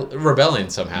 Yeah, rebelling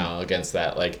somehow against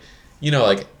that. Like, you know,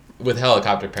 like, with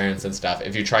helicopter parents and stuff,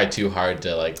 if you try too hard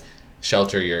to, like,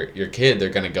 shelter your kid, they're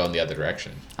going to go in the other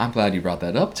direction. I'm glad you brought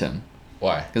that up, Tim.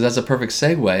 Why? Because that's a perfect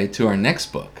segue to our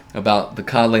next book about the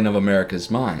coddling of America's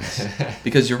minds.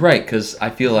 Because you're right. Because I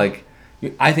feel like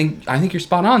I think you're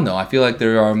spot on, though. I feel like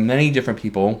there are many different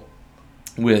people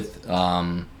with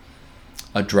a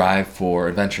drive for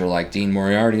adventure, like Dean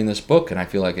Moriarty in this book, and I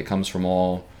feel like it comes from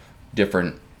all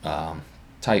different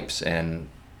types. And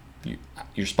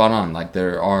you're spot on. Like,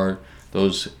 there are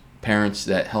those parents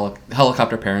that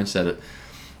helicopter parents that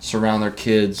surround their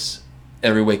kids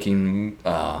every waking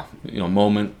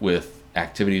moment with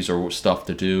activities or stuff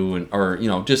to do, or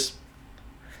just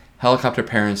helicopter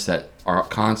parents that are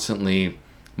constantly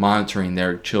monitoring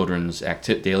their children's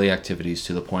daily activities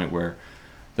to the point where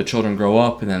the children grow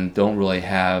up and then don't really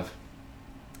have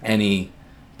any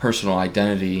personal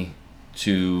identity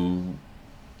to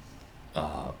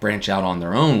branch out on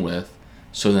their own with,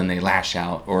 so then they lash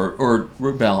out or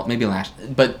rebel, maybe lash,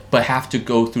 but have to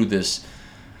go through this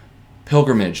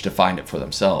pilgrimage to find it for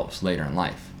themselves later in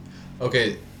life.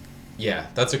 Okay, yeah,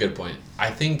 that's a good point. I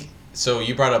think, so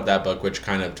you brought up that book, which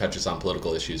kind of touches on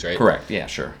political issues, right? Correct, yeah,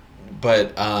 sure.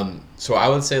 But, so I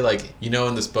would say, like,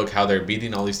 in this book, how they're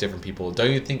beating all these different people,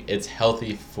 don't you think it's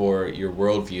healthy for your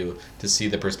worldview to see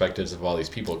the perspectives of all these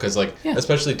people? Because, like,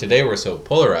 especially today, we're so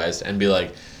polarized, and be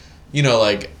like,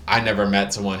 like, I never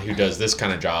met someone who does this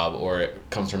kind of job, or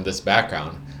comes from this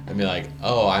background, and be like,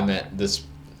 oh, I met this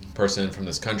person from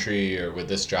this country or with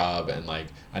this job, and like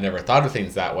I never thought of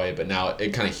things that way, but now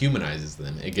it kind of humanizes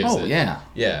them. It gives yeah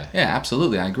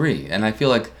absolutely, I agree. And I feel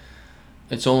like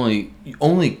it's only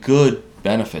good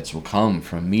benefits will come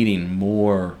from meeting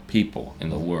more people in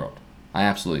the world. I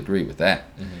absolutely agree with that.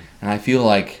 And I feel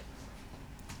like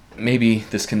maybe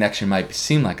this connection might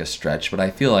seem like a stretch, but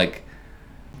I feel like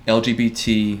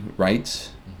LGBT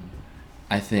rights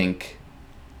I think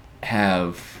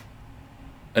have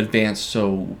advanced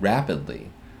so rapidly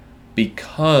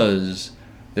because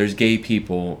there's gay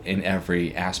people in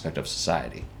every aspect of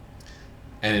society.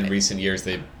 And in recent years,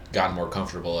 they've gotten more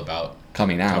comfortable about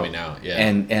Coming out. Yeah.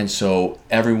 And so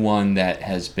everyone that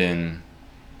has been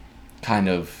kind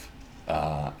of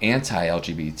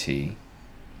anti-LGBT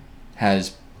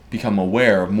has become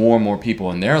aware of more and more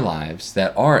people in their lives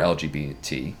that are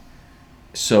LGBT,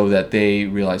 so that they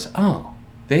realize, oh,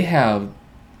 I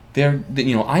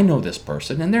know this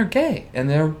person and they're gay and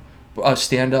they're a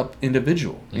stand-up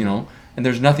individual, and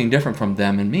there's nothing different from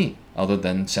them and me other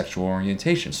than sexual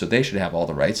orientation. So they should have all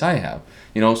the rights I have,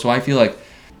 So I feel like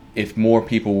if more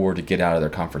people were to get out of their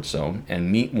comfort zone and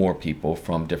meet more people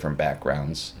from different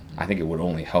backgrounds, I think it would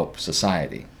only help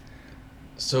society.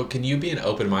 So can you be an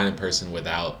open-minded person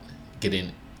without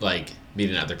getting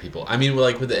meeting other people? I mean,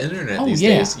 with the internet these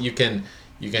days, you can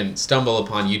stumble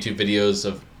upon YouTube videos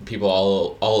of people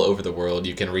all over the world.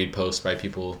 You can read posts by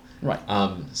people. Right.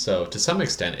 So to some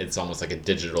extent, it's almost like a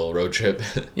digital road trip.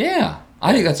 Yeah,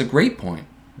 I think that's a great point.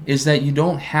 Is that you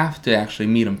don't have to actually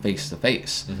meet them face to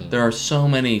face. There are so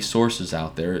many sources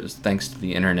out there, thanks to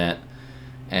the internet,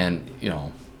 and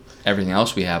everything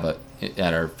else we have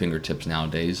at our fingertips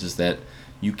nowadays. Is that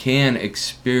you can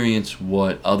experience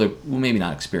maybe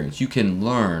not experience. You can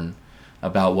learn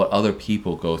about what other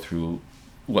people go through,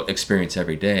 what experience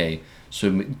every day,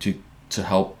 so to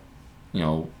help,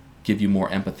 give you more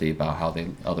empathy about how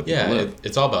other people live.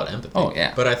 It's all about empathy. Oh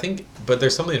yeah. But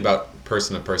there's something about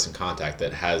person-to-person contact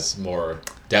that has more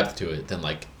depth to it than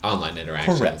online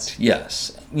interactions. Correct.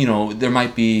 Yes. There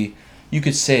might be. You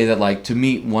could say that to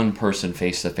meet one person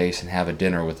face to face and have a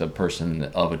dinner with a person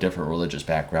of a different religious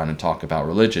background and talk about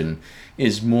religion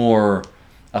is more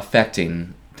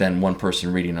affecting than one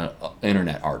person reading an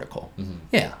internet article.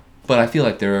 Yeah. But I feel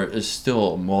like there is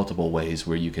still multiple ways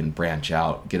where you can branch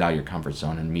out, get out of your comfort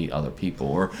zone, and meet other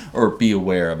people, or be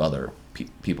aware of other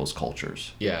people's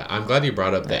cultures. Yeah, I'm glad you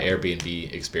brought up the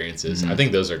Airbnb experiences. I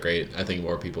think those are great. I think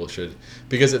more people should,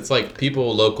 because it's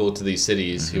people local to these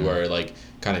cities who are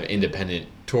kind of independent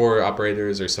tour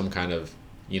operators or some kind of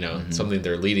something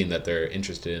they're leading that they're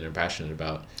interested in or passionate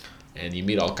about, and you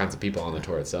meet all kinds of people on the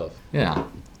tour itself. Yeah,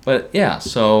 but yeah,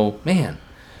 so man.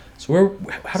 So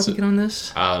how do we get on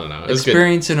this? I don't know.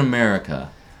 Experience in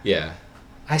America. Yeah.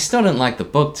 I still didn't like the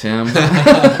book, Tim.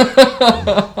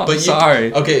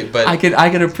 Sorry. Okay, but I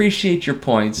could appreciate your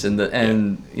points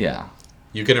yeah.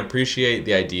 You can appreciate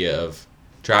the idea of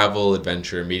travel,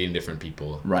 adventure, meeting different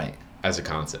people. Right. As a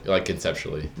concept,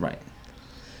 conceptually. Right.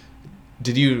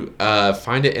 Did you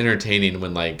find it entertaining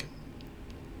when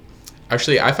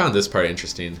Actually, I found this part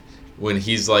interesting when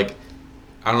he's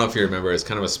I don't know if you remember, it's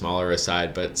kind of a smaller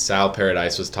aside, but Sal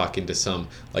Paradise was talking to some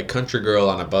country girl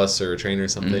on a bus or a train or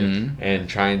something, and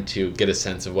trying to get a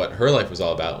sense of what her life was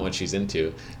all about and what she's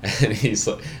into. And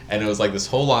and it was this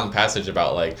whole long passage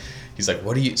about he's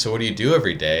what do you do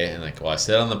every day? And I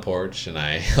sit on the porch and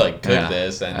I cook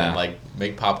this and then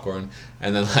make popcorn,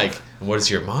 and then what does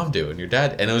your mom do and your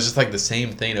dad? And it was just the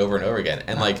same thing over and over again.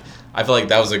 And I feel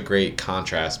that was a great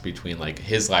contrast between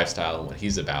his lifestyle and what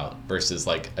he's about versus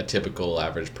a typical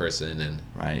average person and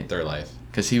their life.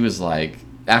 Because he was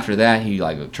after that he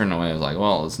turned away and was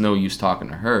well, it's no use talking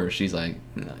to her. She's not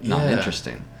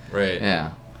interesting. Right.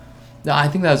 Yeah. No, I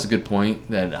think that's a good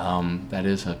point. That that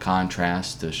is a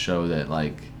contrast to show that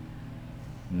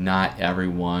not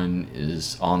everyone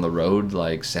is on the road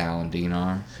like Sal and Dean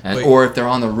are, or if they're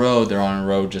on the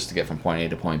road just to get from point A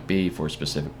to point B for a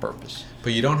specific purpose.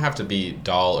 But you don't have to be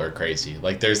dull or crazy.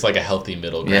 There's a healthy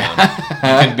middle ground.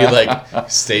 Yeah. You can be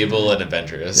stable and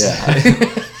adventurous. Yeah.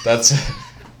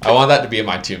 I want that to be in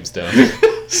my tombstone.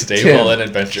 Stable and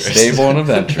adventurous. Stable and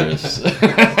adventurous.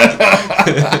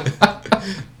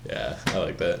 Yeah, I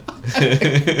like that.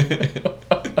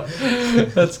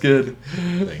 That's good.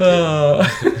 Thank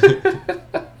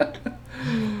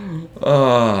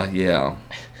you. Yeah.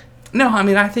 No, I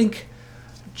mean, I think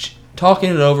talking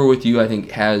it over with you, I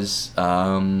think, has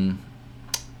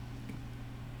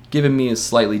given me a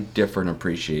slightly different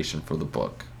appreciation for the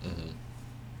book.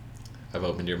 I've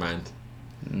opened your mind.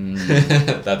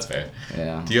 That's fair.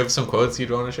 Yeah. Do you have some quotes you'd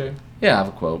want to share? Yeah, I have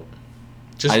a quote.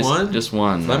 One? Just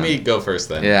one. Let me go first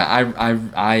then.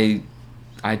 Yeah,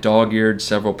 I dog-eared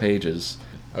several pages.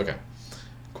 Okay.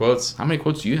 Quotes? How many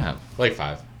quotes do you have? 5.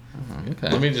 Oh, okay.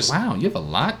 Let me just... Wow, you have a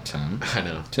lot, Tim. I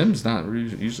know. Tim's not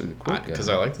usually the quote guy. Because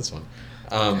I like this one.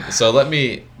 So let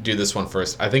me do this one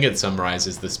first. I think it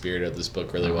summarizes the spirit of this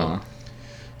book really well.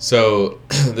 So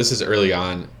this is early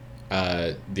on.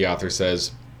 The author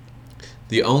says,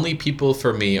 "The only people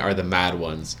for me are the mad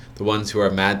ones, the ones who are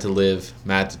mad to live,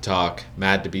 mad to talk,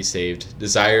 mad to be saved,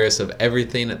 desirous of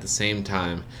everything at the same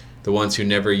time, The ones who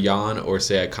never yawn or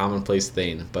say a commonplace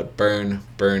thing, but burn,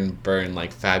 burn, burn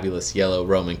like fabulous yellow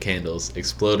Roman candles,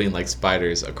 exploding like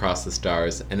spiders across the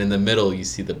stars, and in the middle you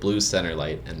see the blue center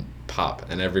light and pop,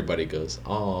 and everybody goes,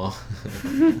 "Aw."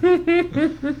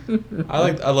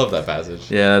 I love that passage.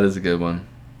 Yeah, that is a good one.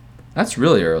 That's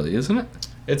really early, isn't it?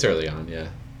 It's early on, yeah.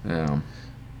 Yeah.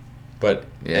 But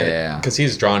Yeah. because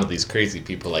he's drawn to these crazy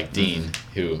people like Dean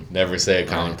who never say a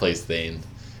commonplace thing,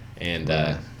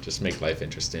 and just make life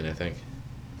interesting, I think.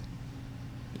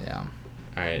 Yeah.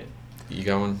 All right, you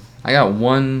got one? I got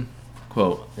one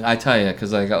quote. I tell you,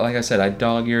 because like I said, I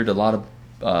dog-eared a lot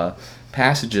of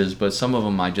passages, but some of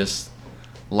them I just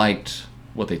liked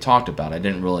what they talked about. I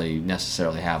didn't really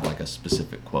necessarily have like a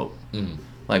specific quote. Mm.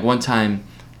 Like one time,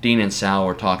 Dean and Sal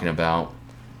were talking about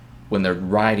when they're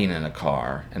riding in a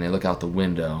car and they look out the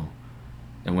window,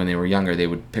 and when they were younger, they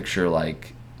would picture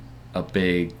like a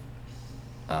big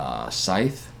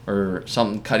scythe or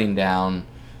something cutting down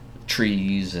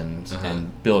trees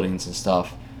and buildings and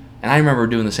stuff. And I remember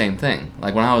doing the same thing.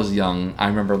 Like when I was young, I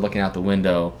remember looking out the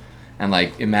window and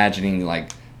like imagining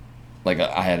like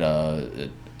I had a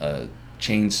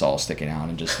chainsaw sticking out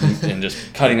and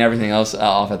just cutting everything else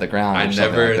off at the ground. I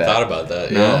never thought about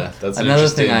that. No? Yeah, that's another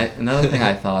interesting. thing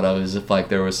I thought of is if like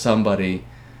there was somebody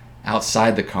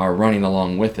outside the car running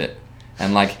along with it,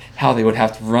 and like how they would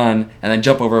have to run and then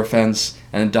jump over a fence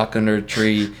and then duck under a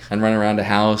tree and run around a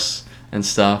house and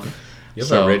stuff. You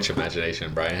have a rich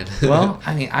imagination, Brian. Well,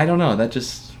 I mean, I don't know. That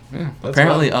just That's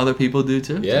apparently fun. other people do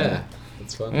too. Yeah,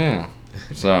 that's fun. Yeah.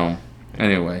 So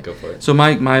anyway, Go for it. So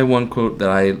my one quote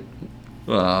that I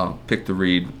picked to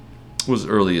read was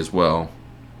early as well.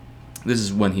 This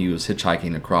is when he was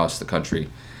hitchhiking across the country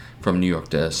from New York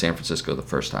to San Francisco the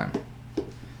first time.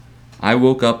 I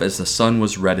woke up as the sun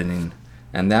was reddening,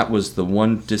 and that was the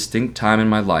one distinct time in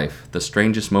my life, the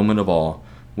strangest moment of all,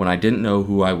 when I didn't know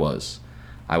who I was.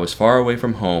 I was far away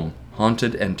from home,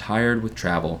 haunted and tired with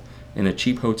travel, in a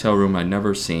cheap hotel room I'd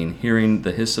never seen, hearing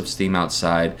the hiss of steam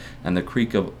outside and the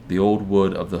creak of the old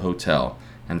wood of the hotel,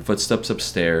 and footsteps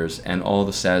upstairs, and all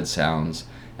the sad sounds,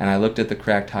 and I looked at the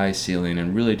cracked high ceiling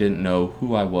and really didn't know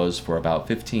who I was for about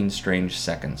 15 strange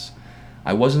seconds.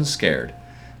 I wasn't scared.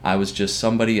 I was just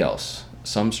somebody else,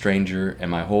 some stranger,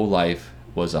 and my whole life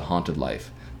was a haunted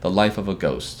life, the life of a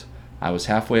ghost. I was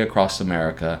halfway across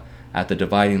America, at the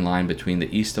dividing line between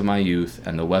the east of my youth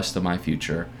and the west of my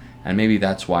future, and maybe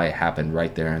that's why it happened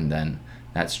right there and then,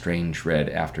 that strange red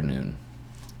afternoon.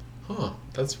 Huh.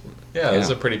 That's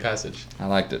a pretty passage. I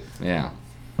liked it, yeah.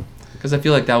 Because I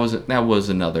feel like that was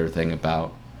another thing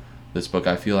about this book.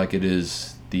 I feel like it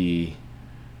is the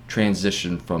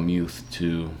transition from youth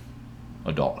to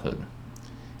adulthood.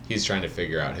 He's trying to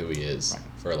figure out who he is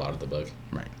for a lot of the book.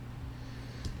 Right.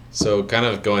 So kind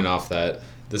of going off that,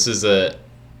 this is a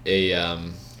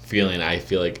feeling I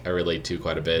feel like I relate to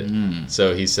quite a bit.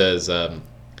 So he says,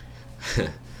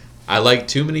 I like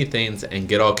too many things and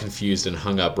get all confused and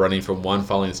hung up running from one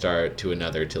falling star to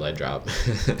another till I drop.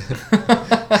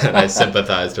 And I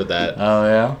sympathized with that. Oh,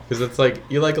 yeah? Because it's like,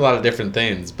 you like a lot of different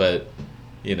things, but,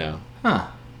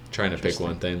 trying to pick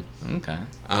one thing. Okay.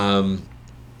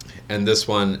 And this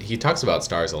one, he talks about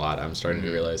stars a lot, I'm starting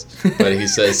to realize. But he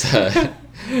says,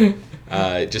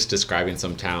 just describing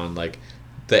some town, like,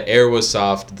 the air was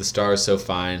soft, the stars so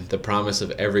fine, the promise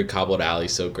of every cobbled alley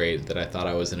so great that I thought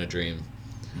I was in a dream.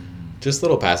 Just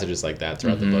little passages like that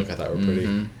throughout the book I thought were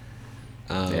pretty.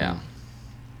 Yeah.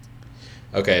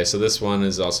 Okay, so this one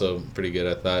is also pretty good,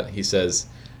 I thought. He says,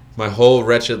 my whole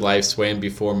wretched life swam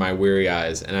before my weary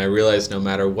eyes, and I realized no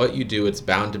matter what you do, it's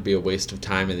bound to be a waste of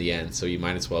time in the end, so you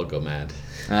might as well go mad.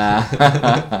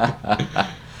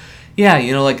 Yeah,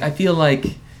 like, I feel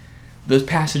like those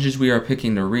passages we are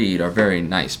picking to read are very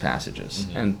nice passages,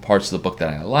 and parts of the book that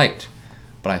I liked,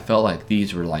 but I felt like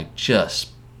these were, like, just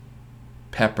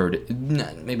peppered,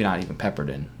 maybe not even peppered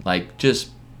in, like,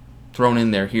 just thrown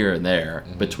in there here and there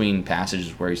between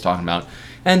passages where he's talking about.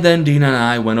 And then Dina and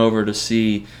I went over to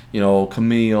see,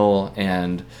 Camille,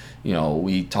 and,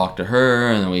 we talked to her,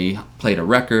 and then we played a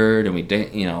record, and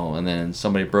and then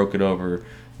somebody broke it over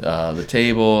the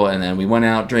table, and then we went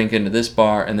out drinking to this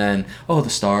bar, and then, the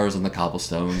stars and the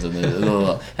cobblestones, and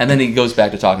and then he goes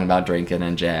back to talking about drinking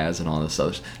and jazz and all this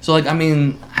other stuff. So, like, I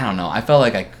mean, I don't know. I felt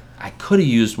like I could have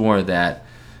used more of that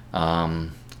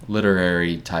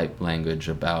literary type language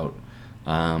about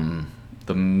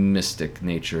the mystic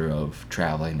nature of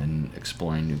traveling and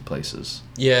exploring new places.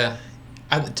 Yeah.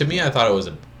 To me, I thought it was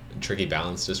a tricky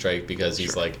balance to strike because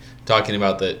he's like talking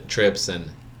about the trips and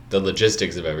the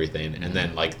logistics of everything, and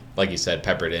then like you said,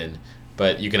 peppered in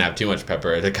but you can have too much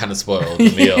pepper to kind of spoil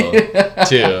the meal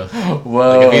too.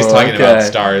 Whoa. Like if he's talking about okay.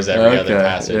 stars every other Okay,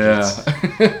 passage,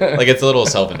 yeah. like it's a little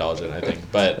self-indulgent, I think,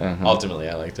 but Uh-huh. ultimately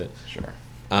I liked it. Sure.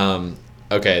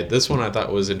 Okay, this one I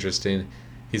thought was interesting.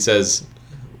 He says,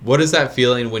 "What is that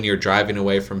feeling when you're driving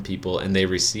away from people and they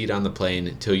recede on the plane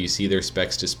until you see their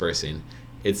specks dispersing?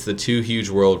 It's the too huge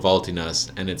world vaulting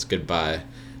us, and it's goodbye.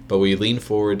 But we lean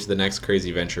forward to the next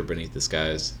crazy venture beneath the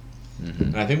skies." Mm-hmm.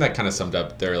 And I think that kind of summed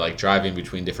up their like driving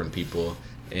between different people,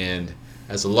 and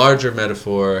as a larger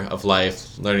metaphor of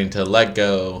life, learning to let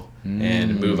go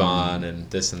and move on and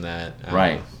this and that. I don't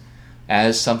Right. know.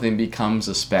 As something becomes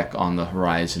a speck on the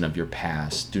horizon of your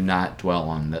past, do not dwell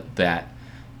on that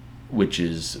which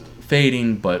is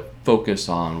fading, but focus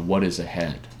on what is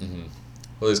ahead.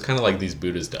 Well, there's kind of like these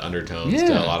Buddhist undertones to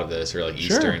Yeah. a lot of this, or like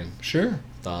Sure. Eastern Sure.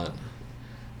 thought.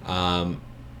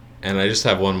 And I just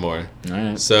have one more. All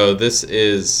right. So this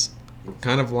is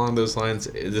kind of along those lines.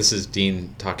 This is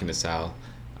Dean talking to Sal,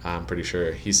 I'm pretty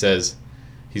sure. He says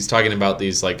he's talking about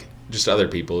these like just other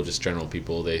people, just general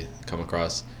people they come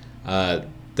across.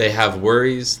 They have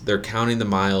worries. They're counting the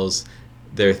miles.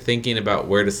 They're thinking about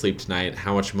where to sleep tonight,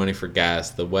 how much money for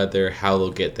gas, the weather, how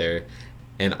they'll get there,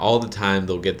 and all the time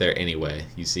they'll get there anyway.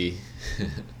 You see.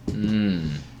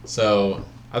 So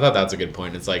I thought that's a good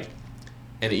point. It's like,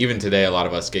 and even today, a lot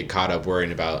of us get caught up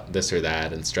worrying about this or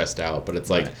that and stressed out. But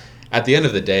it's like, Right. at the end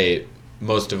of the day,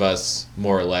 most of us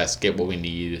more or less get what we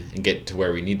need and get to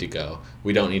where we need to go.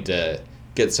 We don't need to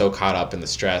get so caught up in the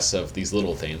stress of these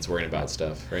little things, worrying about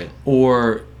stuff, right?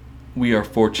 Or we are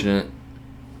fortunate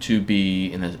to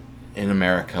be in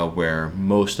America where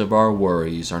most of our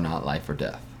worries are not life or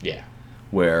death. Yeah.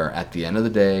 Where at the end of the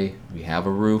day, we have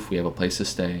a roof, we have a place to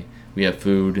stay, we have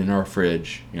food in our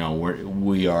fridge. You know,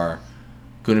 we are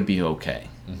going to be okay.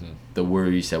 The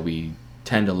worries that we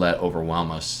tend to let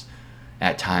overwhelm us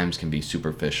at times can be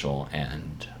superficial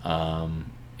and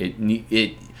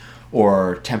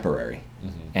or temporary,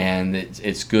 and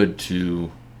it's good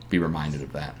to be reminded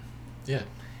of that. Yeah.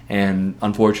 And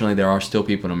unfortunately, there are still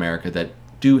people in America that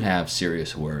do have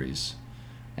serious worries,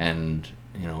 and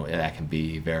you know that can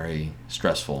be very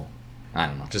stressful. I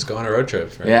don't know. Just go on a road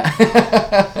trip, right? Yeah.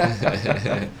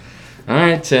 All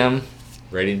right, Tim.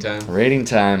 Rating time? Rating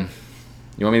time.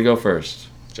 You want me to go first?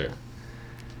 Sure.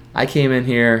 I came in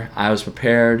here. I was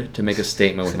prepared to make a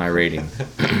statement with my rating.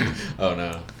 Oh,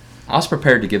 no. I was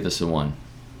prepared to give this a 1.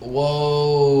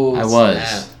 Whoa. I was.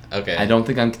 Snap. Okay. I don't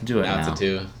think I can do it now. Now it's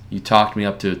a 2. You talked me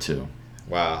up to a 2.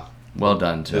 Wow. Well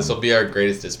done, Tim. This will be our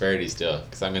greatest disparity still,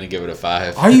 because I'm going to give it a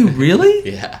 5. Are you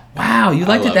really? Yeah. Wow, you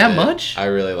liked it loved that much? I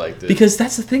really liked it. Because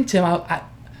that's the thing, Tim.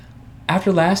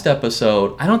 After last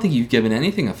episode, I don't think you've given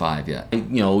anything a 5 yet. You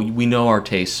know, we know our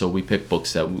tastes, so we pick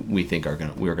books that we think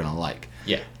we're gonna like.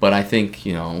 Yeah. But I think,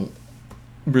 you know,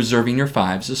 reserving your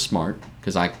 5s is smart,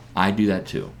 because I do that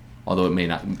too.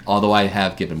 Although I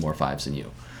have given more 5s than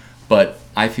you. But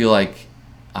I feel like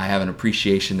I have an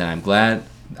appreciation that I'm glad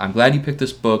you picked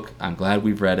this book. I'm glad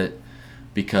we've read it,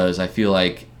 because I feel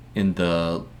like in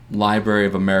the Library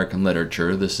of American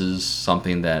Literature, this is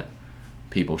something that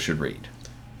people should read.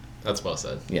 That's well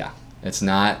said. Yeah. It's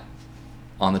not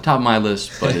on the top of my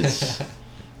list, but it's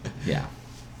yeah.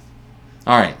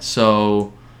 All right,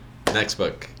 so Next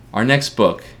book. our next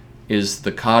book is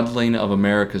The Coddling of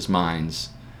America's Minds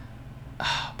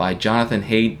by Jonathan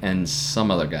Haidt and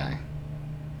some other guy.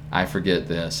 I forget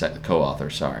the co-author,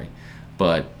 sorry.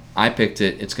 But I picked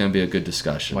it. It's going to be a good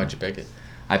discussion. Why'd you pick it?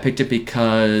 I picked it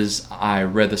because I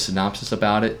read the synopsis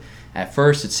about it. At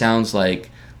first, it sounds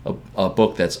like a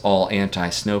book that's all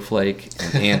anti-snowflake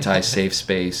and anti-safe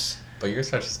space. But you're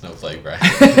such a snowflake, Brian.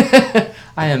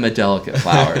 I am a delicate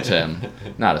flower, Tim.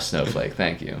 Not a snowflake,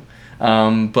 thank you.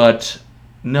 But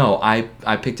no,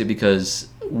 I picked it because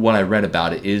what I read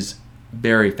about it is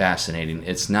very fascinating.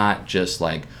 It's not just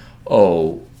like,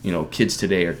 oh, you know, kids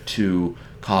today are too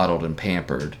coddled and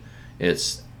pampered.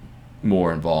 It's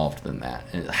more involved than that.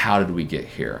 And how did we get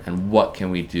here? And what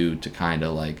can we do to kind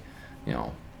of like, you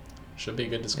know... Should be a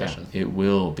good discussion. It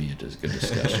will be a good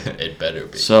discussion. It better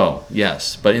be. So,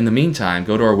 yes. But in the meantime,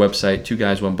 go to our website,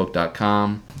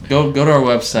 twoguysonebook.com. Go to our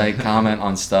website, comment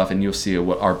on stuff, and you'll see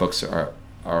what our books are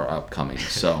upcoming.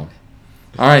 So,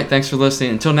 all right. Thanks for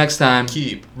listening. Until next time,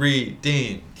 Keep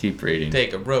reading. keep reading.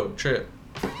 Take a road trip.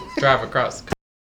 Drive across the